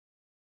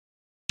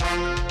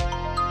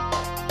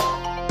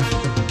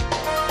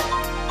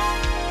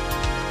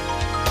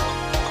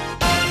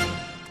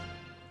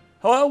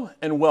Hello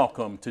and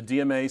welcome to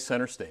DMA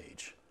Center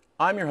Stage.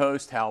 I'm your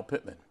host, Hal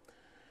Pittman.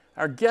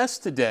 Our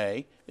guest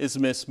today is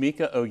Ms.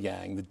 Mieke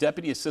Eoyang, the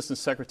Deputy Assistant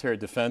Secretary of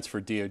Defense for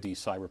DoD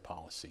Cyber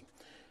Policy.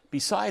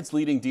 Besides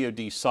leading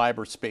DoD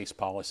cyberspace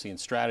policy and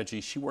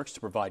strategy, she works to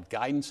provide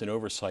guidance and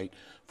oversight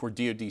for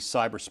DoD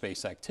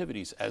cyberspace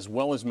activities, as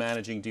well as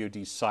managing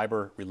DoD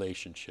cyber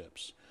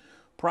relationships.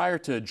 Prior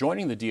to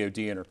joining the DoD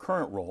in her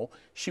current role,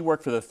 she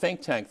worked for the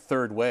think tank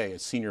Third Way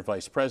as Senior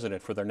Vice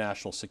President for their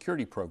National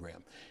Security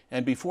Program,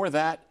 and before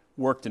that,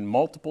 worked in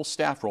multiple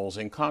staff roles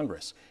in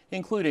Congress,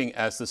 including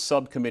as the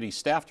Subcommittee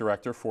Staff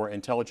Director for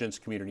Intelligence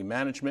Community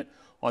Management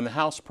on the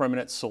House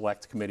Permanent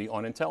Select Committee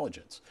on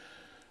Intelligence.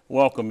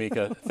 Welcome,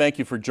 Mieke. Thank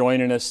you for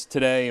joining us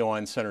today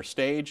on Center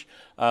Stage.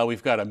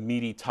 We've got a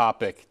meaty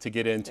topic to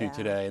get into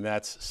today, and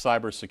that's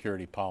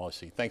cybersecurity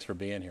policy. Thanks for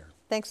being here.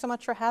 Thanks so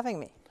much for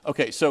having me.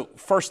 Okay, so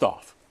first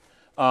off,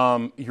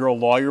 you're a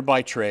lawyer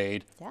by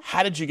trade. Yeah.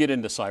 How did you get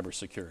into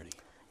cybersecurity?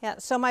 Yeah,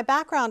 so my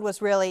background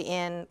was really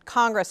in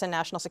Congress and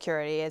national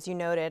security. As you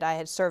noted, I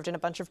had served in a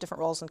bunch of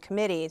different roles and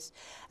committees.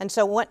 And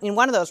so in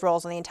one of those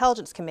roles on the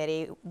Intelligence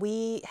Committee,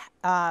 we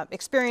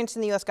experienced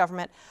in the U.S.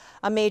 government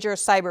a major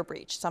cyber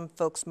breach. Some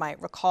folks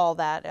might recall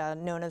that,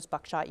 known as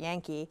Buckshot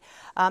Yankee.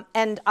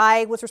 And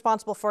I was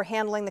responsible for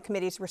handling the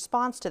committee's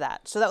response to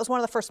that. So that was one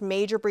of the first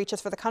major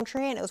breaches for the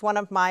country, and it was one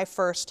of my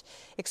first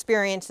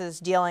experiences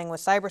dealing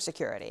with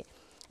cybersecurity,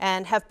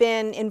 and have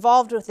been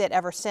involved with it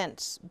ever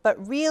since, but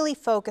really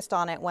focused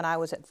on it when I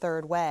was at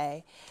Third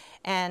Way.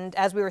 And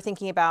as we were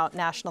thinking about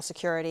national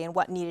security and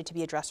what needed to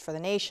be addressed for the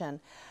nation,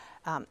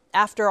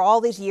 after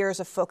all these years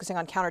of focusing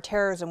on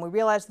counterterrorism, we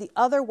realized the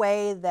other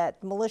way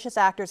that malicious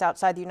actors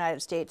outside the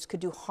United States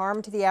could do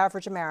harm to the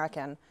average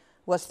American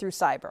was through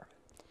cyber.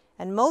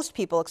 And most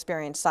people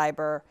experience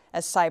cyber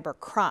as cyber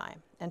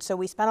crime. And so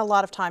we spent a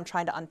lot of time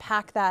trying to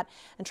unpack that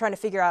and trying to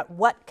figure out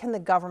what can the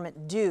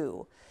government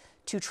do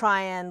to try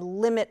and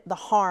limit the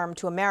harm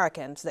to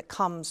Americans that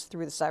comes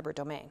through the cyber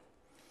domain.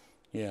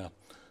 Yeah.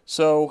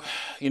 So,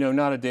 you know,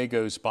 not a day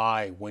goes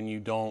by when you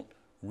don't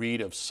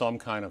read of some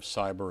kind of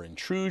cyber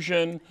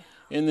intrusion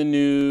in the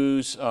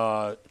news.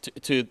 To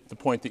the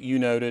point that you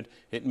noted,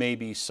 it may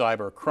be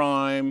cyber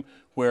crime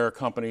where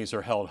companies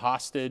are held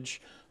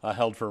hostage,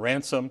 held for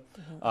ransom.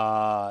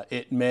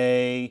 It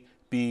may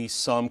be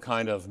some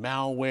kind of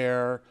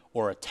malware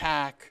or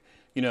attack,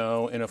 you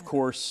know, and of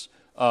course,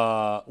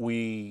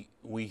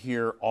 we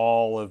hear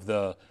all of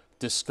the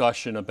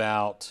discussion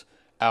about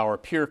our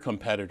peer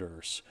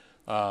competitors,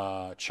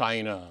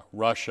 China,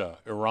 Russia,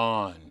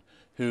 Iran,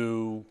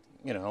 who,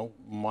 you know,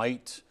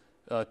 might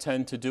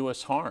tend to do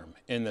us harm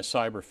in the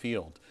cyber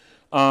field.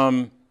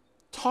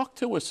 Talk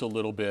to us a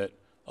little bit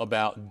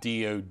about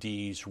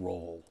DoD's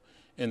role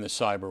in the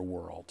cyber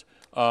world.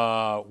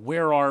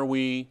 Where are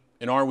we,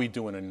 and are we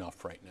doing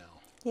enough right now?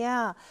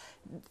 Yeah,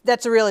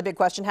 that's a really big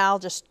question, Hal.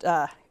 Just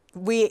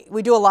we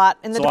do a lot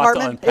in the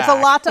department. It's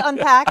a lot to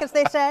unpack, as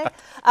they say.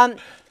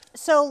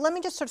 So let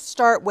me just sort of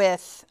start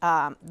with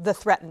the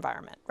threat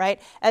environment,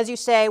 right? As you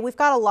say, we've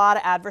got a lot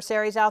of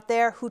adversaries out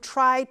there who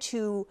try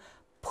to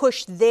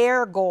push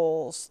their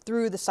goals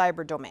through the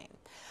cyber domain.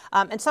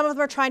 And some of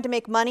them are trying to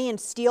make money and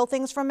steal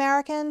things from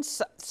Americans.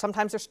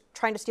 Sometimes they're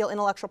trying to steal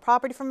intellectual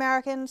property from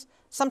Americans.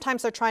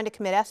 Sometimes they're trying to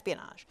commit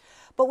espionage.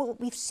 But what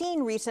we've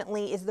seen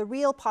recently is the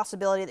real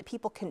possibility that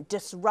people can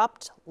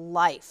disrupt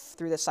life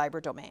through the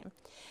cyber domain.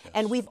 Yes.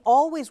 And we've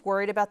always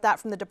worried about that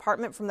from the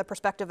department, from the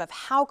perspective of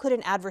how could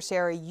an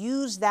adversary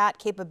use that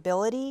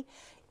capability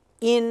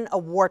in a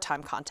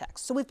wartime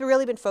context. So we've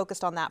really been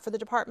focused on that for the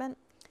department.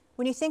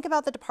 When you think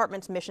about the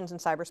department's missions in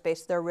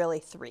cyberspace, there are really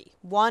three.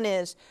 One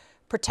is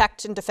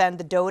protect and defend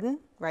the DoD,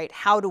 right?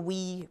 How do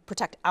we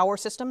protect our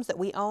systems that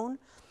we own?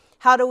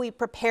 How do we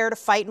prepare to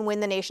fight and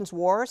win the nation's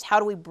wars? How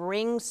do we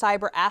bring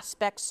cyber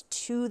aspects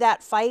to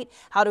that fight?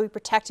 How do we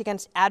protect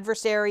against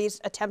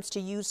adversaries' attempts to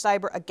use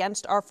cyber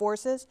against our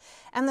forces?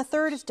 And the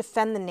third is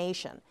defend the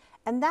nation.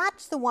 And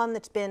that's the one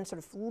that's been sort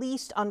of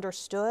least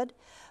understood.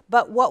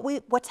 But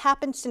what's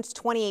happened since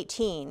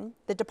 2018,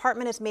 the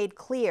department has made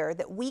clear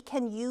that we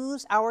can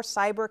use our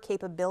cyber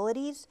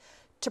capabilities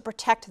to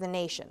protect the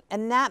nation.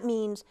 And that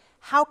means,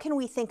 how can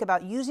we think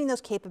about using those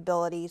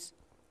capabilities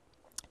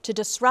to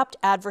disrupt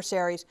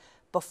adversaries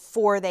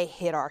before they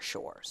hit our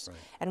shores? Right.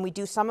 And we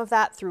do some of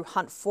that through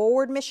hunt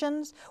forward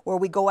missions, where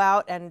we go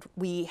out and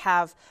we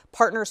have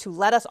partners who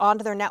let us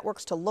onto their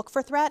networks to look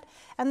for threat.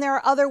 And there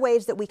are other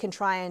ways that we can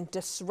try and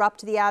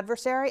disrupt the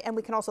adversary, and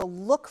we can also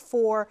look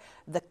for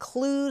the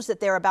clues that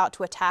they're about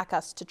to attack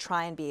us to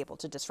try and be able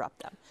to disrupt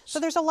them. So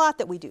there's a lot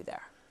that we do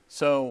there.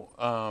 So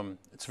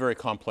it's a very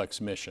complex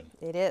mission.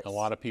 It is. A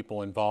lot of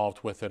people involved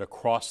with it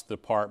across the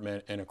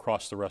department and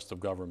across the rest of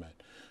government.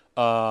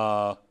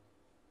 Are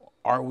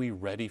we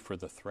ready for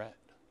the threat?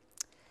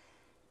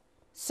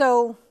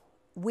 So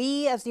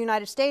we, as the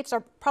United States,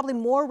 are probably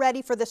more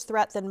ready for this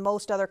threat than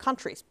most other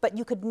countries. But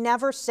you could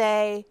never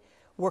say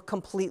we're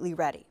completely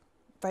ready.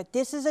 Right?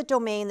 This is a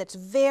domain that's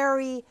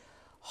very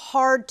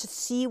hard to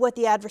see what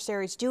the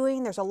adversary is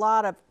doing. There's a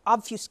lot of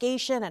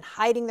obfuscation and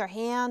hiding their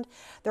hand.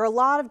 There are a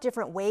lot of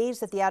different ways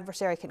that the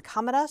adversary can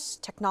come at us.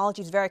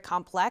 Technology is very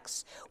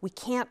complex. We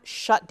can't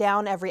shut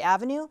down every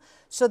avenue.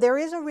 So there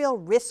is a real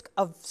risk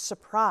of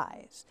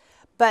surprise.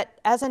 But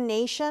as a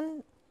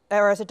nation,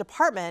 or as a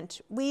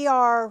department, we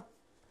are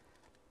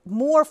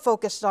more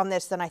focused on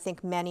this than I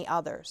think many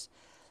others.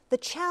 The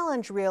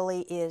challenge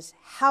really is,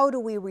 how do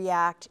we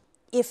react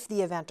if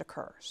the event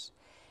occurs?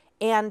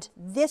 And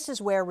this is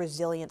where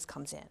resilience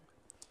comes in.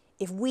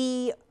 If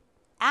we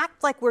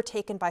act like we're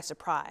taken by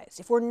surprise,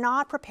 if we're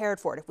not prepared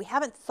for it, if we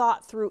haven't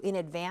thought through in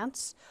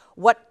advance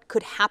what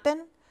could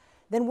happen,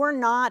 then we're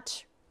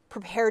not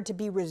prepared to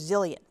be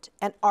resilient.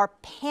 And our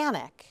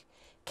panic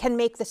can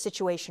make the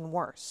situation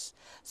worse.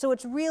 So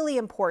it's really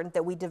important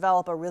that we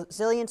develop a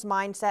resilience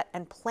mindset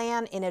and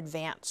plan in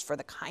advance for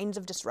the kinds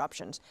of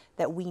disruptions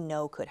that we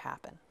know could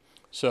happen.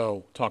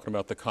 So, talking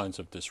about the kinds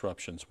of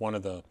disruptions, one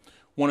of the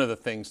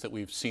things that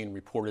we've seen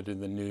reported in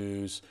the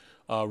news,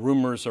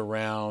 rumors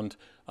around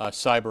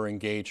cyber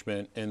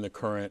engagement in the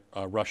current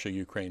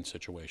Russia-Ukraine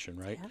situation,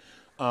 right?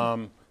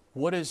 Yeah.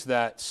 What does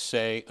that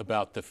say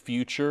about the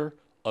future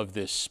of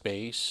this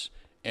space,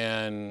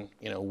 and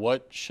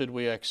what should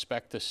we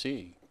expect to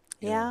see?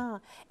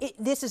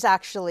 This is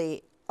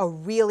actually a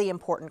really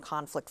important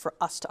conflict for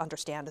us to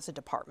understand as a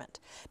department,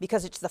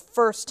 because it's the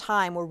first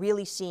time we're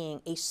really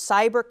seeing a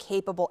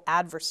cyber-capable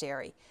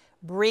adversary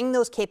bring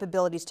those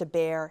capabilities to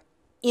bear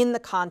in the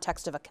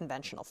context of a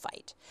conventional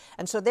fight.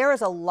 And so there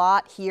is a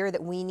lot here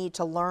that we need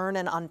to learn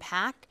and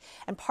unpack.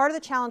 And part of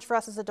the challenge for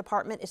us as a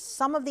department is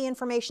some of the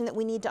information that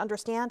we need to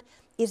understand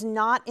is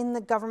not in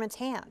the government's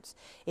hands.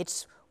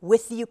 It's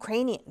with the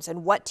Ukrainians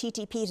and what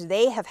TTPs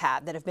they have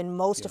had that have been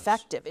most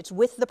effective. It's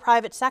with the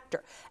private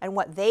sector and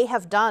what they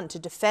have done to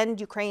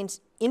defend Ukraine's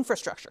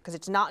infrastructure, because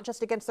it's not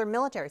just against their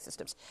military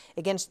systems,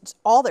 against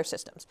all their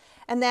systems.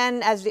 And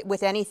then, as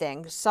with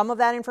anything, some of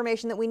that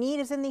information that we need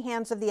is in the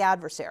hands of the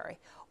adversary.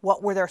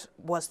 What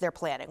was their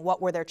planning?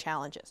 What were their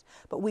challenges?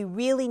 But we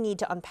really need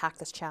to unpack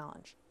this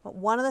challenge. But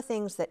one of the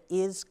things that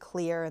is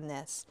clear in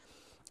this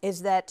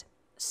is that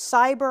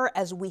cyber,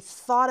 as we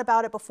thought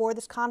about it before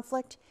this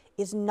conflict,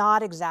 is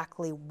not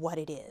exactly what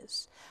it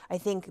is. I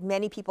think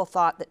many people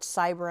thought that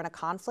cyber in a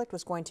conflict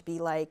was going to be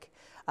like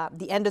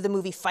the end of the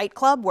movie Fight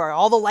Club, where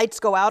all the lights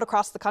go out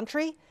across the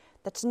country.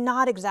 That's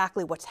not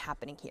exactly what's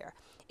happening here.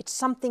 It's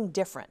something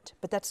different,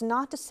 but that's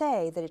not to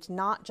say that it's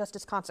not just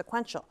as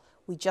consequential.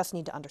 We just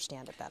need to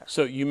understand it better.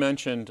 So you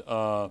mentioned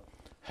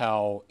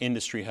how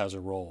industry has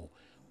a role.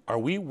 Are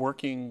we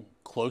working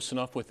close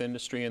enough with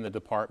industry in the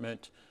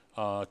department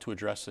to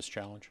address this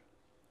challenge?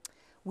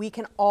 We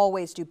can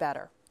always do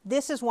better.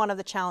 This is one of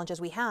the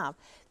challenges we have.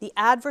 The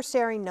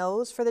adversary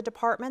knows for the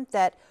department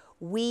that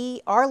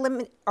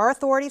our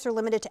authorities are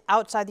limited to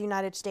outside the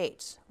United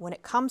States. When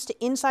it comes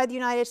to inside the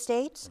United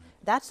States,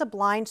 that's a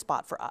blind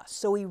spot for us.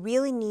 So we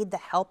really need the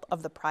help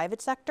of the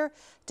private sector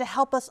to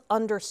help us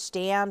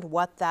understand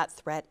what that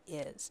threat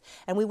is.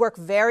 And we work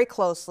very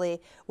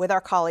closely with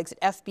our colleagues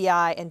at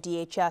FBI and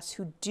DHS,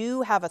 who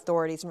do have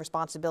authorities and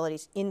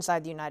responsibilities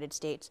inside the United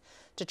States,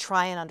 to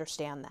try and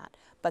understand that.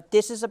 But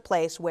this is a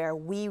place where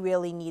we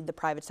really need the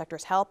private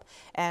sector's help.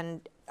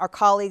 And our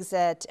colleagues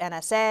at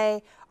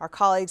NSA, our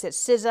colleagues at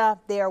CISA,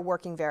 they are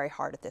working very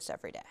hard at this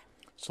every day.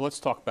 So let's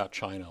talk about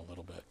China a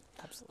little bit.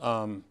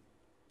 Absolutely.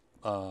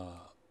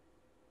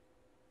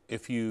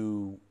 If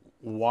you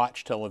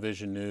watch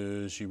television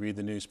news, you read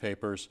the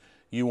newspapers,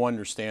 you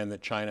understand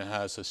that China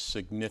has a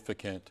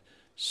significant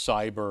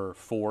cyber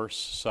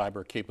force,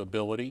 cyber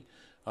capability.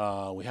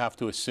 We have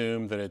to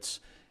assume that it's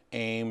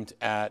aimed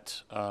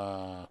at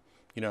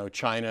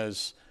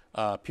China's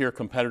peer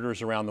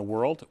competitors around the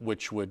world,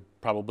 which would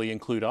probably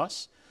include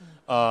us.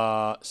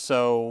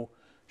 So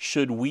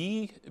should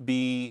we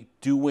be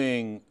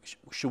putting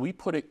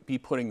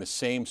the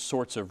same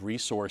sorts of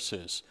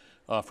resources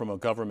from a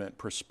government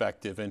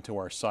perspective into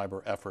our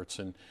cyber efforts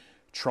and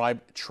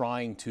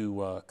trying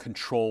to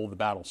control the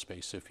battle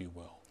space, if you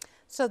will?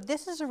 So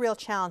this is a real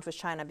challenge with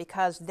China,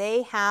 because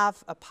they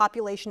have a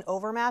population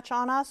overmatch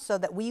on us, so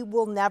that we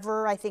will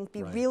never, I think,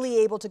 be really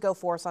able to go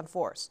force on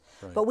force.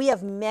 But we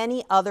have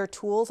many other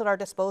tools at our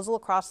disposal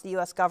across the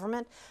U.S.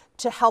 government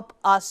to help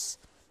us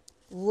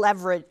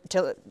leverage,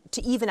 to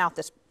even out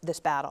this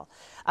battle.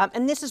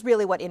 And this is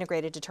really what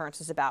integrated deterrence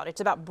is about. It's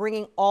about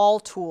bringing all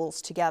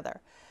tools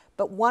together.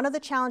 But one of the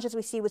challenges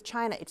we see with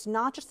China, it's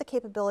not just the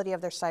capability of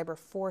their cyber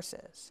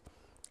forces.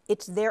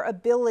 It's their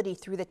ability,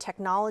 through the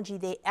technology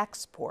they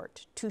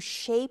export, to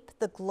shape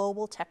the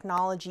global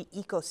technology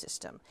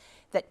ecosystem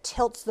that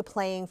tilts the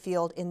playing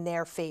field in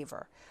their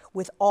favor,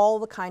 with all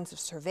the kinds of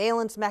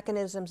surveillance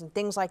mechanisms and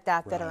things like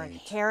that that are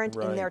inherent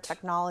in their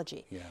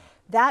technology.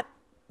 That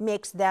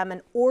makes them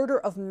an order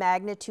of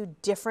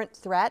magnitude different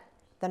threat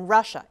than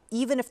Russia.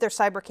 Even if their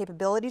cyber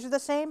capabilities are the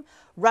same,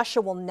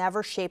 Russia will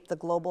never shape the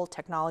global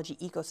technology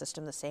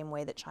ecosystem the same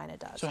way that China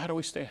does. So how do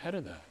we stay ahead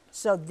of that?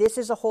 So this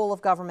is a whole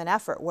of government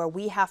effort where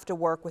we have to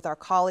work with our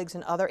colleagues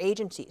in other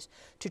agencies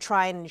to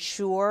try and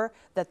ensure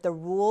that the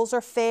rules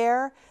are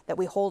fair, that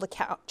we hold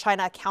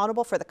China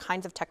accountable for the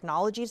kinds of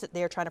technologies that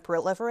they are trying to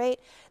proliferate,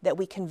 that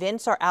we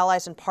convince our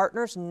allies and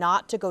partners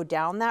not to go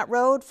down that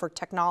road for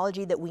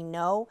technology that we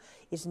know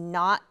is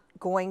not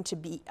going to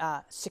be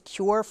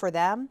secure for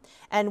them.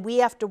 And we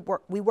have to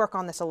work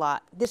on this a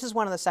lot. This is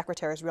one of the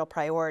Secretary's real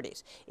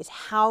priorities, is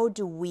how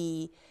do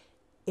we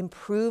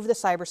improve the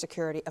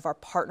cybersecurity of our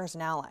partners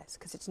and allies?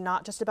 Because it's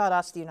not just about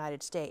us, the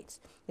United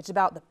States. It's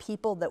about the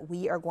people that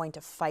we are going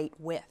to fight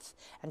with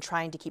and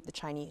trying to keep the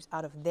Chinese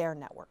out of their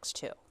networks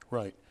too.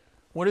 Right.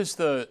 What is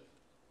the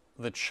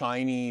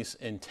Chinese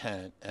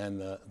intent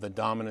and the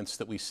dominance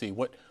that we see?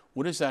 What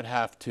does that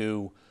have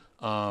to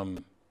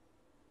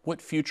what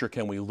future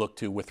can we look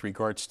to with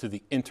regards to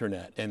the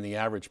internet and the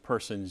average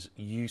person's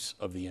use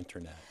of the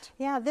internet?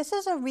 Yeah, this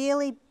is a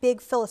really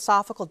big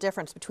philosophical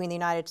difference between the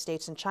United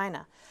States and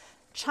China.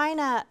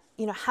 China,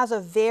 has a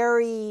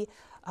very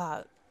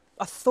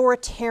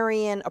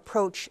authoritarian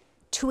approach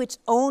to its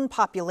own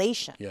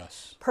population.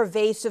 Yes.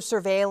 Pervasive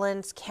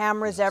surveillance,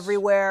 cameras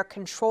everywhere,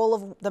 control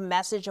of the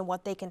message and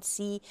what they can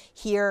see,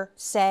 hear,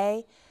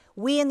 say.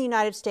 We in the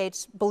United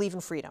States believe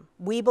in freedom.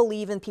 We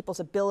believe in people's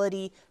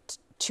ability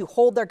to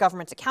hold their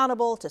governments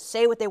accountable, to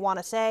say what they want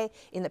to say,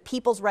 in the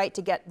people's right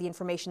to get the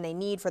information they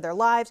need for their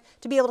lives,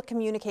 to be able to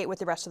communicate with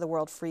the rest of the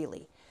world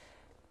freely.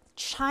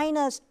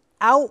 China's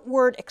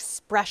outward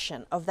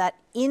expression of that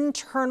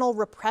internal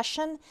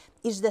repression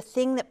is the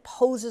thing that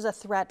poses a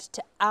threat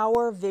to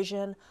our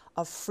vision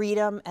of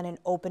freedom and an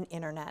open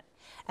internet.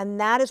 And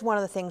that is one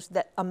of the things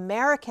that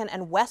American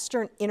and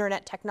Western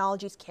internet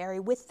technologies carry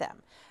with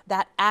them,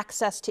 that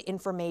access to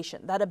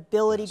information, that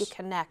ability to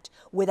connect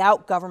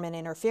without government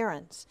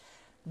interference.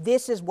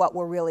 This is what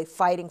we're really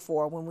fighting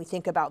for when we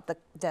think about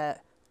the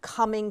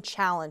coming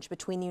challenge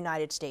between the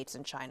United States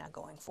and China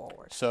going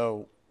forward.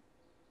 So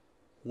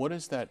what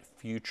does that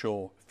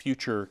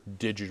future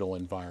digital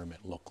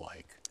environment look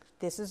like?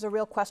 This is a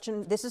real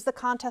question. This is the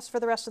contest for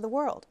the rest of the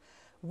world.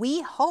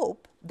 We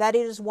hope that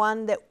it is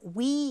one that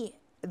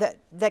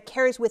that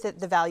carries with it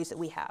the values that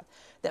we have,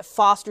 that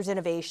fosters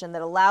innovation,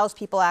 that allows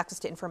people access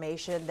to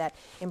information, that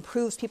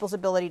improves people's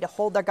ability to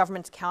hold their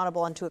governments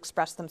accountable and to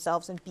express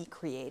themselves and be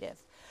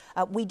creative.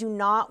 We do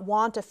not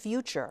want a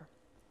future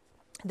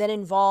that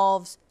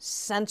involves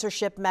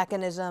censorship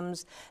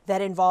mechanisms,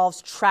 that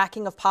involves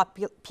tracking of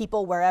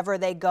people wherever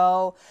they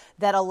go,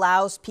 that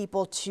allows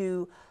people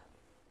to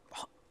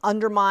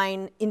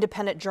undermine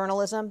independent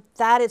journalism.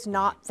 That is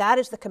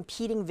the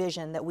competing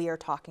vision that we are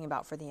talking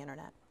about for the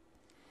internet.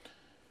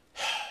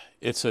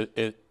 It's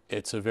a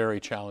very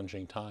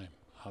challenging time,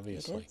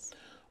 obviously. It is.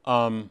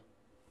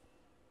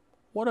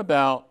 What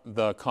about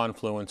the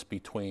confluence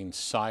between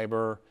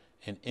cyber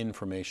and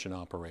information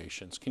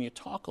operations? Can you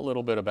talk a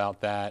little bit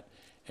about that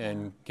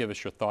and give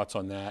us your thoughts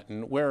on that?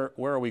 And where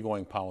are we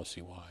going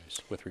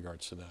policy-wise with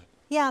regards to that?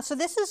 Yeah, so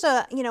this is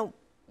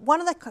one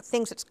of the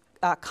things that's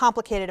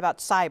complicated about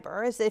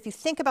cyber is that if you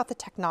think about the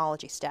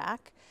technology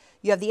stack,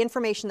 you have the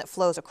information that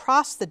flows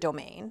across the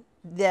domain,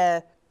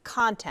 the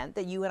content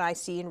that you and I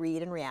see and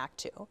read and react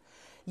to.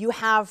 You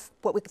have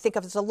what we think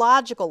of as a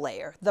logical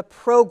layer, the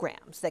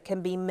programs that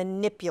can be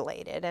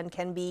manipulated and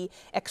can be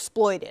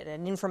exploited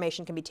and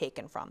information can be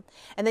taken from.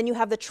 And then you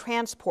have the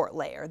transport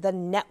layer, the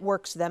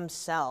networks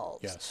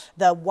themselves,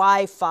 the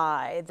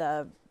Wi-Fi,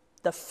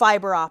 the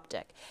fiber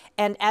optic.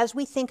 And as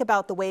we think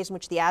about the ways in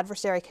which the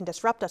adversary can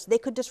disrupt us, they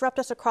could disrupt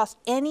us across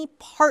any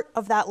part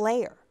of that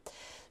layer.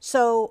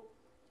 So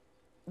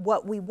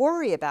what we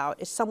worry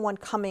about is someone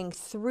coming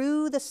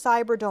through the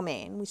cyber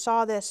domain. We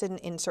saw this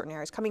in certain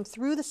areas, coming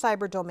through the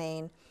cyber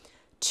domain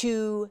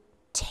to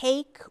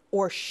take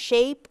or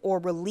shape or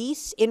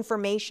release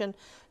information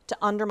to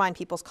undermine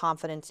people's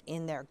confidence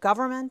in their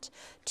government,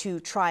 to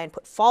try and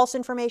put false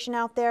information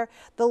out there.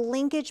 The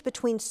linkage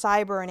between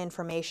cyber and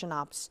information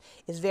ops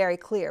is very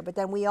clear, but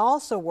then we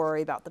also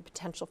worry about the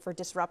potential for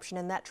disruption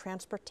in that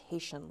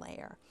transportation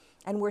layer.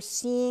 And we're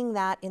seeing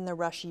that in the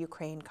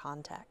Russia-Ukraine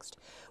context.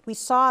 We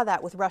saw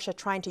that with Russia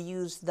trying to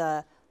use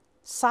the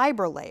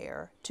cyber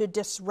layer to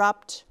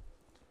disrupt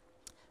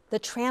the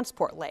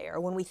transport layer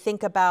when we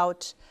think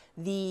about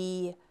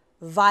the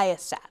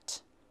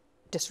Viasat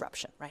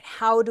disruption, right?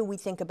 How do we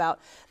think about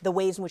the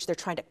ways in which they're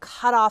trying to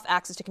cut off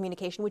access to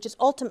communication, which is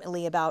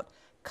ultimately about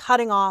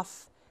cutting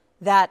off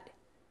that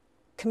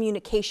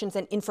communications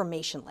and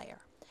information layer.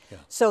 Yeah.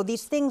 So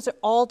these things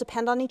all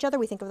depend on each other.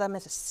 We think of them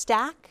as a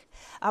stack,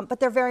 but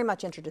they're very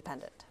much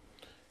interdependent.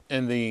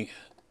 And the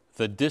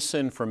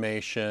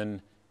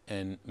disinformation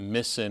and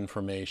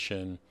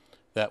misinformation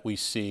that we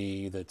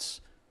see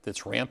that's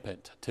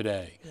rampant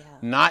today,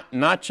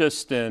 not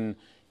just in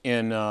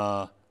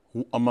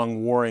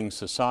among warring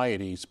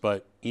societies,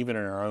 but even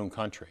in our own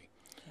country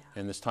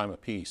in this time of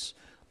peace.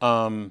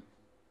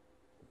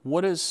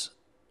 What does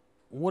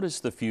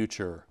the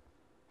future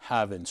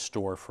have in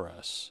store for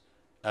us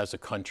as a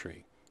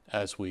country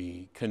as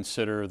we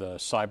consider the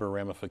cyber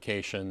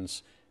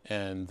ramifications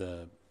and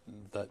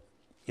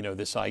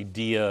this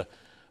idea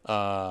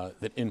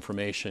that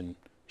information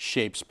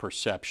shapes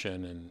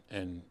perception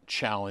and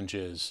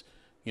challenges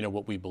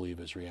what we believe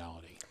is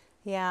reality.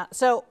 Yeah,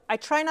 so I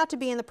try not to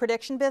be in the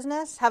prediction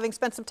business. Having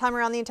spent some time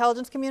around the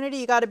intelligence community,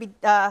 you got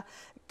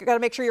to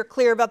make sure you're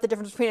clear about the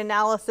difference between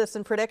analysis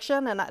and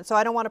prediction, and so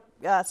I don't want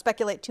to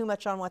speculate too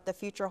much on what the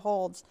future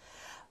holds.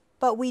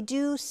 But we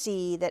do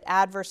see that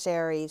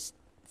adversaries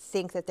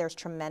think that there's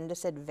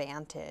tremendous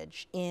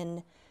advantage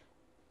in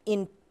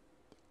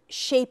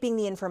shaping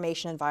the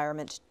information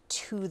environment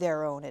to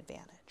their own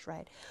advantage.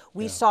 Right?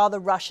 We saw the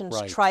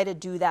Russians try to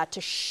do that,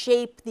 to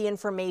shape the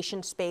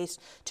information space,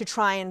 to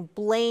try and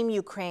blame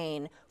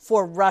Ukraine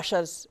for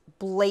Russia's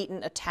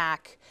blatant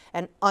attack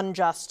and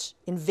unjust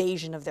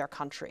invasion of their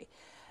country.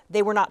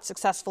 They were not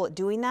successful at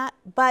doing that,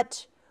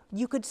 but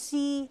you could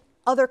see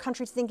other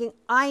countries thinking,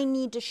 I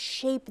need to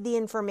shape the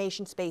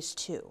information space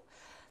too.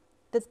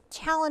 The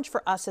challenge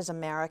for us as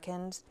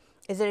Americans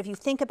is that if you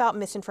think about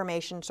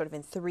misinformation sort of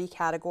in three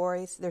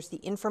categories, there's the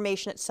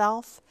information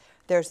itself,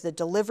 there's the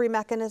delivery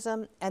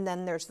mechanism, and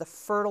then there's the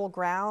fertile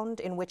ground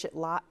in which it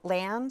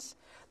lands.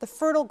 The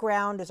fertile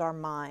ground is our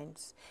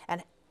minds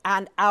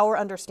and our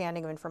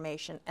understanding of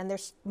information. And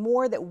there's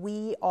more that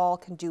we all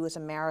can do as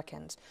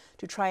Americans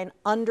to try and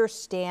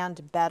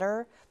understand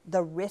better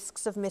the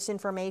risks of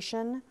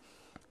misinformation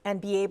and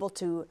be able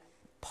to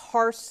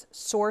parse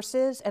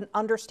sources and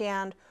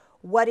understand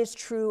what is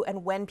true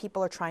and when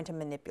people are trying to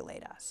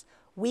manipulate us.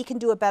 We can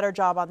do a better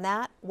job on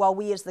that while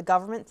we as the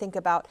government think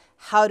about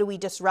how do we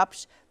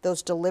disrupt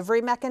those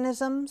delivery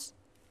mechanisms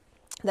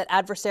that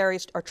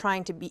adversaries are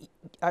trying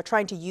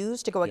to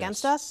use to go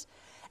against us.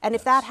 And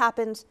if that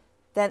happens,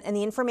 then and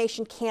the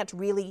information can't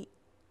really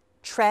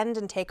trend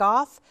and take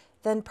off,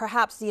 then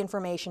perhaps the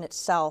information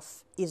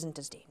itself isn't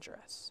as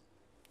dangerous.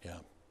 Yeah,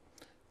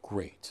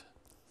 great.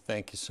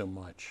 Thank you so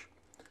much.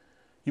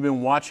 You've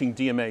been watching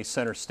DMA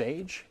Center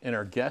Stage, and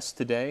our guest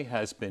today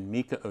has been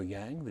Mieke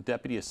Eoyang, the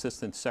Deputy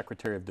Assistant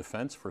Secretary of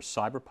Defense for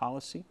Cyber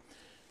Policy.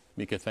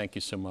 Mieke, thank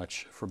you so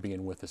much for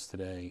being with us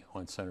today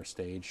on Center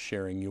Stage,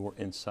 sharing your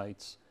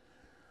insights.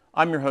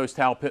 I'm your host,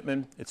 Hal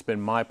Pittman. It's been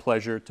my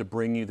pleasure to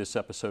bring you this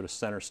episode of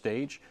Center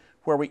Stage,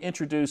 where we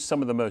introduce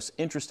some of the most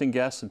interesting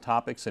guests and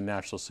topics in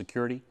national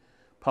security,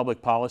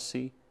 public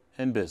policy,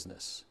 and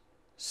business.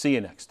 See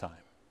you next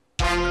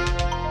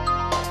time.